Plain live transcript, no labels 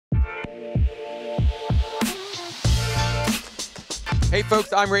Hey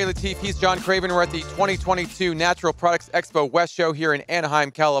folks, I'm Ray Latif. He's John Craven. We're at the 2022 Natural Products Expo West show here in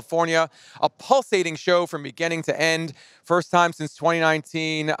Anaheim, California. A pulsating show from beginning to end. First time since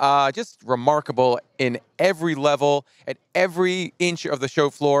 2019. Just remarkable in every level, at every inch of the show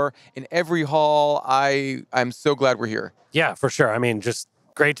floor, in every hall. I'm so glad we're here. Yeah, for sure. I mean, just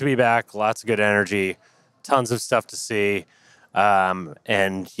great to be back. Lots of good energy. Tons of stuff to see.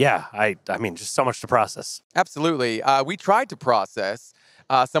 And yeah, I mean, just so much to process. Absolutely. We tried to process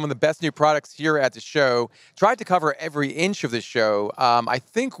some of the best new products here at the show, tried to cover every inch of the show. I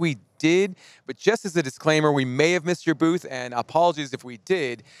think we did, but just as a disclaimer, we may have missed your booth, and apologies if we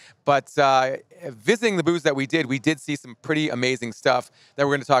did. But visiting the booths that we did see some pretty amazing stuff that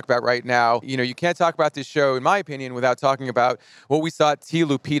we're going to talk about right now. You know, you can't talk about this show, in my opinion, without talking about what we saw at Tia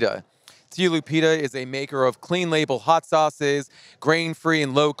Lupita. Tia Lupita is a maker of clean label hot sauces, grain-free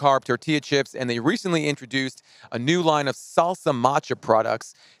and low-carb tortilla chips, and they recently introduced a new line of salsa matcha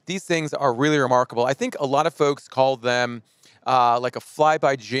products. These things are really remarkable. I think a lot of folks call them like a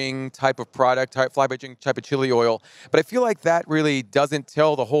fly-by-jing type of product, fly-by-jing type of chili oil, but I feel like that really doesn't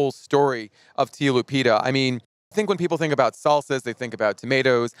tell the whole story of Tia Lupita. I mean, I think when people think about salsas, they think about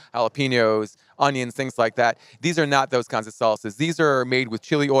tomatoes, jalapenos, onions, things like that. These are not those kinds of salsas. These are made with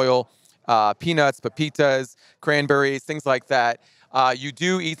chili oil, peanuts, pepitas, cranberries, things like that. You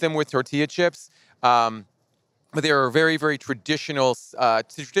do eat them with tortilla chips, but they are a very, very traditional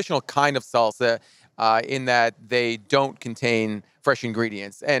kind of salsa in that they don't contain fresh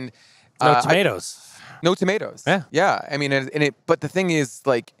ingredients. And No tomatoes. no tomatoes. Yeah. I mean, but the thing is,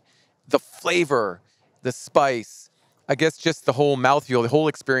 like, the flavor, the spice, I guess just the whole mouthfeel, the whole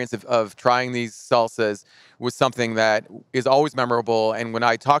experience of trying these salsas was something that is always memorable. And when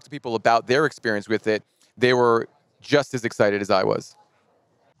I talk to people about their experience with it, they were just as excited as I was.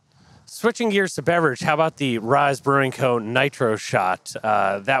 Switching gears to beverage, how about the Rise Brewing Co. Nitro Shot?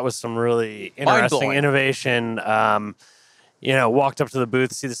 That was some really interesting innovation. Walked up to the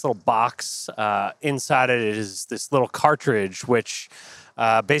booth, see this little box. Inside it is this little cartridge, which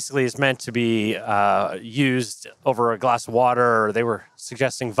basically is meant to be used over a glass of water, or they were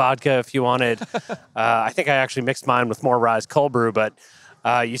suggesting vodka if you wanted. I think I actually mixed mine with more Rise cold brew, but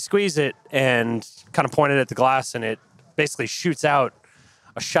you squeeze it and kind of point it at the glass, and it basically shoots out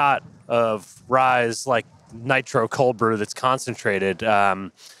a shot of Rise, like nitro cold brew that's concentrated.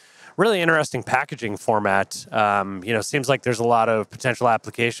 Really interesting packaging format. Seems like there's a lot of potential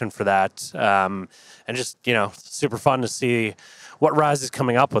application for that. And just, super fun to see what Rise is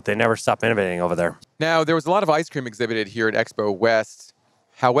coming up with. They never stop innovating over there. Now, there was a lot of ice cream exhibited here at Expo West.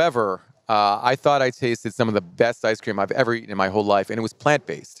 However, I thought I tasted some of the best ice cream I've ever eaten in my whole life, and it was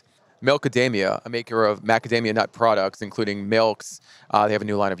plant-based. Milkademia, a maker of macadamia nut products, including milks. They have a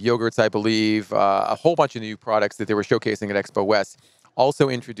new line of yogurts, I believe, a whole bunch of new products that they were showcasing at Expo West. Also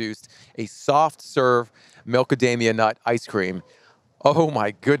introduced a soft serve Milkademia nut ice cream. Oh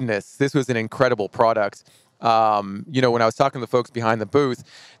my goodness, this was an incredible product. When I was talking to the folks behind the booth,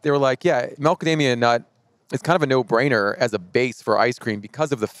 they were like, yeah, Milkademia nut is kind of a no-brainer as a base for ice cream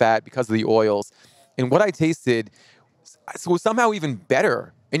because of the fat, because of the oils. And what I tasted was somehow even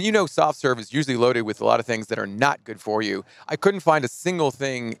better. And soft serve is usually loaded with a lot of things that are not good for you. I couldn't find a single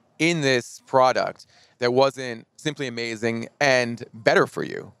thing in this product that wasn't simply amazing and better for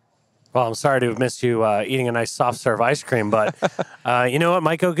you. Well, I'm sorry to have missed you eating a nice soft serve ice cream, but you know what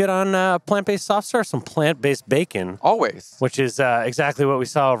might go good on plant-based soft serve? Some plant-based bacon. Always. Which is exactly what we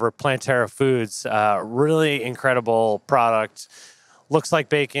saw over at Planterra Foods. Really incredible product. Looks like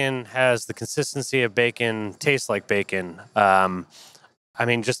bacon, has the consistency of bacon, tastes like bacon.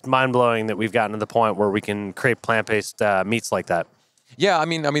 Just mind-blowing that we've gotten to the point where we can create plant-based meats like that. Yeah, I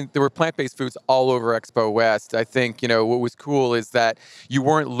mean, there were plant-based foods all over Expo West. I think, what was cool is that you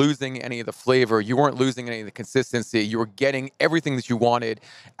weren't losing any of the flavor. You weren't losing any of the consistency. You were getting everything that you wanted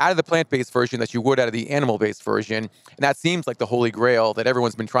out of the plant-based version that you would out of the animal-based version. And that seems like the holy grail that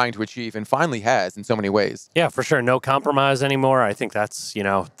everyone's been trying to achieve and finally has in so many ways. Yeah, for sure. No compromise anymore. I think that's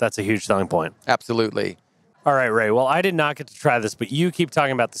a huge selling point. Absolutely. All right, Ray. Well, I did not get to try this, but you keep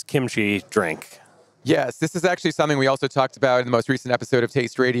talking about this kimchi drink. Yes, this is actually something we also talked about in the most recent episode of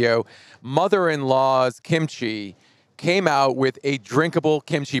Taste Radio. Mother-in-law's Kimchi came out with a drinkable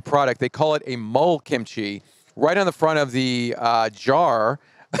kimchi product. They call it a mull kimchi. Right on the front of the jar,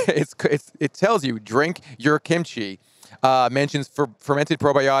 it tells you, drink your kimchi. Mentions fermented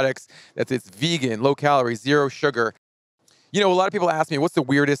probiotics, that it's vegan, low calorie, zero sugar. A lot of people ask me, what's the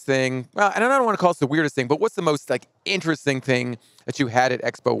weirdest thing? Well, and I don't want to call it the weirdest thing, but what's the most interesting thing that you had at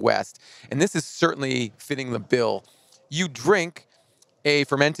Expo West? And this is certainly fitting the bill. You drink a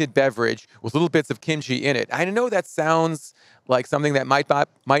fermented beverage with little bits of kimchi in it. I know that sounds like something that might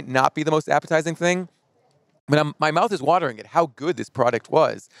not be the most appetizing thing, but my mouth is watering at how good this product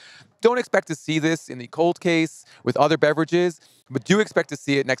was. Don't expect to see this in the cold case with other beverages, but do expect to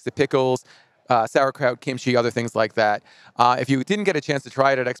see it next to pickles, sauerkraut, kimchi, other things like that. If you didn't get a chance to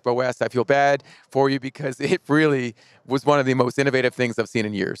try it at Expo West, I feel bad for you because it really was one of the most innovative things I've seen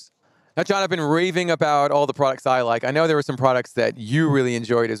in years. Now, John, I've been raving about all the products I like. I know there were some products that you really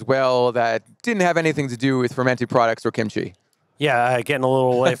enjoyed as well that didn't have anything to do with fermented products or kimchi. Yeah, getting a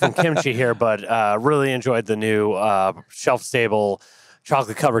little away from kimchi here, but really enjoyed the new shelf-stable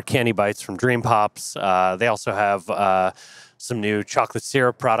chocolate-covered candy bites from Dream Pops. They also have some new chocolate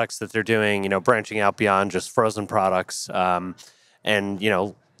syrup products that they're doing, branching out beyond just frozen products. And,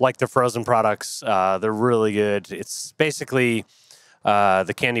 like the frozen products, they're really good. It's basically...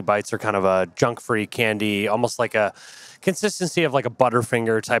 the candy bites are kind of a junk-free candy, almost like a consistency of like a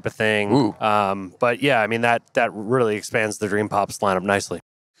Butterfinger type of thing. But yeah, I mean, that really expands the Dream Pops lineup nicely.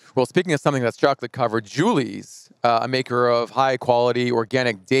 Well, speaking of something that's chocolate covered, Julie's, a maker of high-quality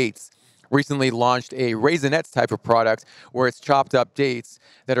organic dates, recently launched a Raisinets type of product where it's chopped up dates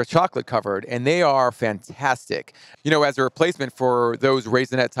that are chocolate covered, and they are fantastic. As a replacement for those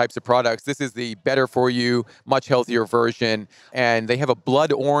Raisinette types of products, this is the better for you, much healthier version, and they have a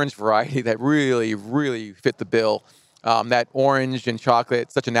blood orange variety that really, really fit the bill. That orange and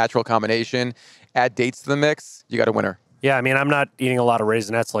chocolate, such a natural combination. Add dates to the mix, you got a winner. Yeah, I mean, I'm not eating a lot of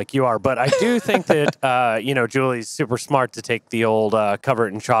Raisinets like you are, but I do think that, Julie's super smart to take the old cover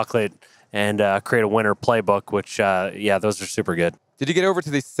it in chocolate and create a winner playbook, which, those are super good. Did you get over to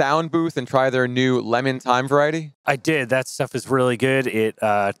the sound booth and try their new lemon thyme variety? I did. That stuff is really good. It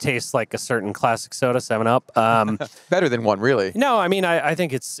tastes like a certain classic soda, 7-Up. Better than one, really. No, I mean, I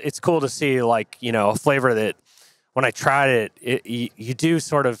think it's cool to see, like, a flavor that when I tried it, you do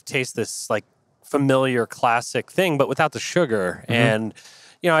sort of taste this, like, familiar classic thing, but without the sugar. Mm-hmm. And,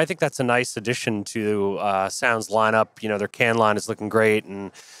 I think that's a nice addition to Sound's lineup. Their can line is looking great,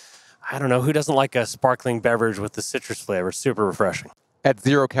 and I don't know, who doesn't like a sparkling beverage with the citrus flavor? Super refreshing. At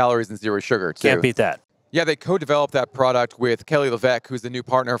 0 calories and 0 sugar, too. Can't beat that. Yeah, they co-developed that product with Kelly LeVeque, who's the new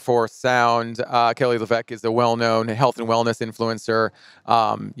partner for Sound. Kelly LeVeque is a well-known health and wellness influencer.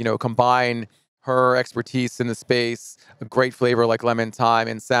 Combine her expertise in the space, a great flavor like lemon thyme,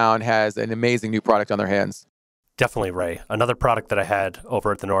 and Sound has an amazing new product on their hands. Definitely, Ray. Another product that I had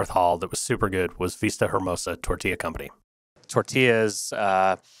over at the North Hall that was super good was Vista Hermosa Tortilla Company. Tortillas,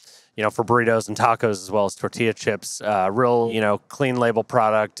 for burritos and tacos, as well as tortilla chips, real, clean label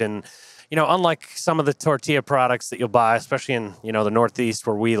product. And, unlike some of the tortilla products that you'll buy, especially in, the Northeast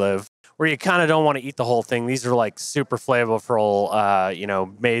where we live, where you kind of don't want to eat the whole thing, these are like super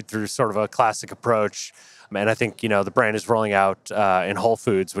flavorful, made through sort of a classic approach. And I think, the brand is rolling out in Whole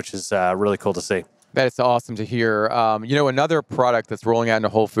Foods, which is really cool to see. That is awesome to hear. Another product that's rolling out into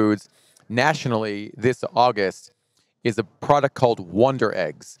Whole Foods nationally this August is a product called Wonder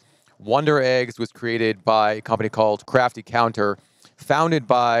Eggs. Wonder Eggs was created by a company called Crafty Counter, founded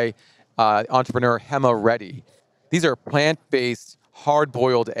by entrepreneur Hema Reddy. These are plant-based,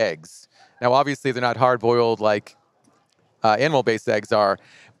 hard-boiled eggs. Now, obviously, they're not hard-boiled like animal-based eggs are,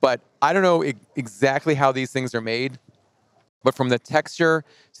 but I don't know exactly how these things are made, but from the texture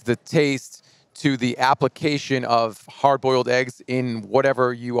to the taste to the application of hard-boiled eggs in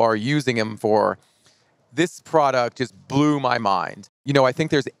whatever you are using them for, this product just blew my mind. I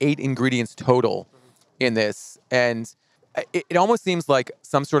think there's 8 ingredients total in this, and it almost seems like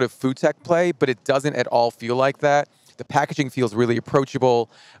some sort of food tech play, but it doesn't at all feel like that. The packaging feels really approachable.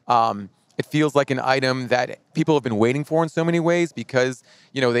 It feels like an item that people have been waiting for in so many ways because,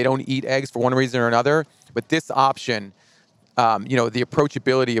 they don't eat eggs for one reason or another. But this option, the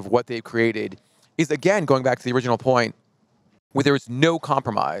approachability of what they've created is, again, going back to the original point, where there is no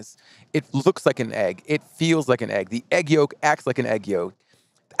compromise. It looks like an egg. It feels like an egg. The egg yolk acts like an egg yolk.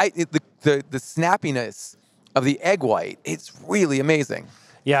 The snappiness of the egg white, it's really amazing.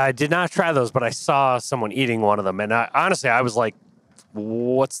 Yeah, I did not try those, but I saw someone eating one of them. And honestly, I was like,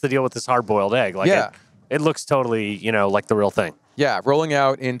 what's the deal with this hard-boiled egg? Like, yeah. It looks totally, like the real thing. Yeah, rolling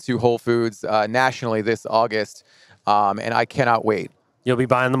out into Whole Foods nationally this August, and I cannot wait. You'll be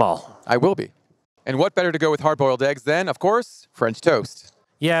buying them all. I will be. And what better to go with hard-boiled eggs than, of course, French toast?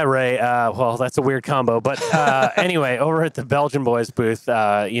 Yeah, Ray. Well, that's a weird combo. But anyway, over at the Belgian Boys booth,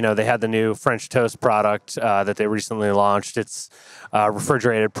 they had the new French toast product that they recently launched. It's a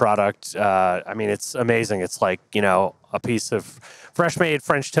refrigerated product. It's amazing. It's like, a piece of fresh-made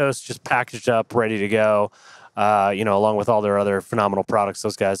French toast just packaged up, ready to go. along with all their other phenomenal products.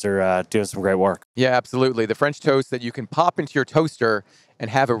 Those guys are doing some great work. Yeah, absolutely. The French toast that you can pop into your toaster and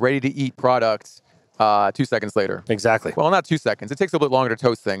have a ready-to-eat product 2 seconds later. Exactly. Well, not 2 seconds. It takes a little bit longer to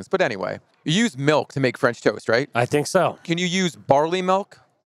toast things. But anyway, you use milk to make French toast, right? I think so. Can you use barley milk?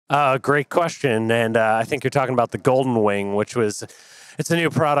 Great question. And I think you're talking about the Golden Wing, it's a new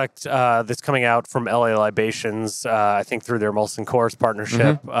product that's coming out from LA Libations, I think through their Molson Coors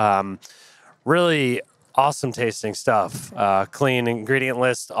partnership. Really awesome tasting stuff. Clean ingredient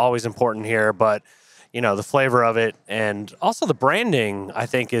list, always important here, but the flavor of it and also the branding, I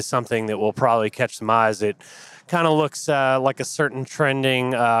think, is something that will probably catch some eyes. It kind of looks like a certain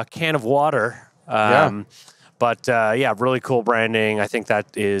trending can of water. But really cool branding. I think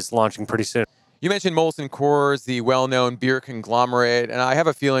that is launching pretty soon. You mentioned Molson Coors, the well-known beer conglomerate, and I have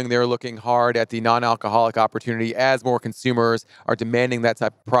a feeling they're looking hard at the non-alcoholic opportunity as more consumers are demanding that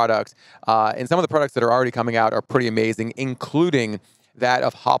type of product. And some of the products that are already coming out are pretty amazing, including that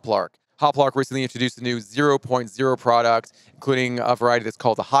of Hoplark. Hoplark recently introduced a new 0.0 product, including a variety that's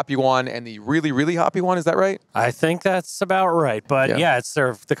called the Hoppy One and the Really, Really Hoppy One. Is that right? I think that's about right. But it's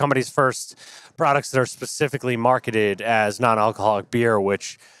the company's first products that are specifically marketed as non-alcoholic beer,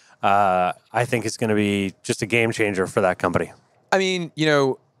 which I think is going to be just a game changer for that company. I mean,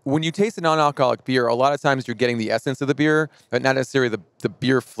 when you taste a non-alcoholic beer, a lot of times you're getting the essence of the beer, but not necessarily the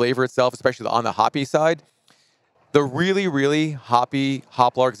beer flavor itself, especially on the hoppy side. The really, really hoppy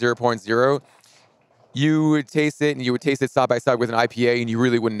Hoplark 0.0, you would taste it and you would taste it side by side with an IPA and you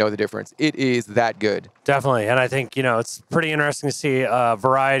really wouldn't know the difference. It is that good. Definitely. And I think, it's pretty interesting to see a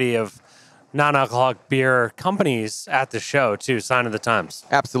variety of non-alcoholic beer companies at the show, too. Sign of the times.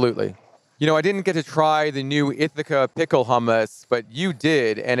 Absolutely. I didn't get to try the new Ithaca pickle hummus, but you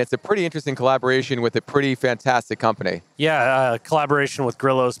did, and it's a pretty interesting collaboration with a pretty fantastic company. Yeah, collaboration with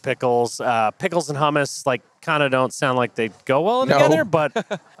Grillo's Pickles. Pickles and hummus, kind of don't sound like they go well together,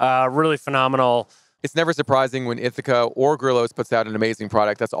 but really phenomenal. It's never surprising when Ithaca or Grillo's puts out an amazing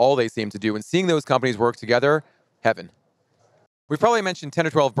product. That's all they seem to do. And seeing those companies work together, heaven. We've probably mentioned 10 or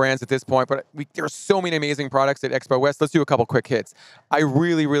 12 brands at this point, but there are so many amazing products at Expo West. Let's do a couple quick hits. I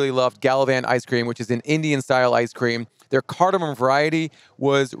really, really loved Galavan ice cream, which is an Indian-style ice cream. Their cardamom variety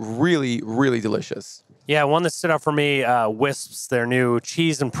was really, really delicious. Yeah, one that stood out for me, Wisps, their new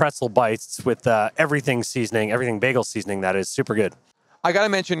cheese and pretzel bites with everything bagel seasoning, that is super good. I got to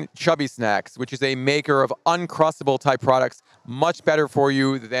mention Chubby Snacks, which is a maker of uncrustable type products, much better for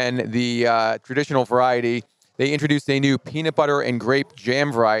you than the traditional variety. They introduced a new peanut butter and grape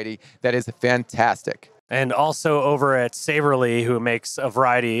jam variety that is fantastic. And also over at Savorly, who makes a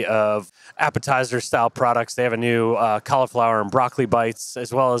variety of appetizer-style products. They have a new cauliflower and broccoli bites,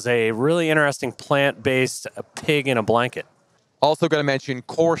 as well as a really interesting plant-based pig in a blanket. Also got to mention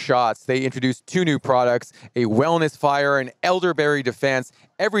Core Shots. They introduced 2 new products, a Wellness Fire and Elderberry Defense.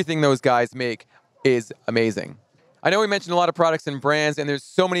 Everything those guys make is amazing. I know we mentioned a lot of products and brands, and there's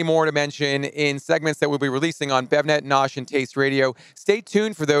so many more to mention in segments that we'll be releasing on BevNet, Nosh, and Taste Radio. Stay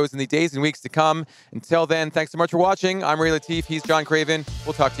tuned for those in the days and weeks to come. Until then, thanks so much for watching. I'm Latif. He's John Craven.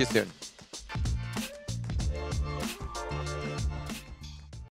 We'll talk to you soon.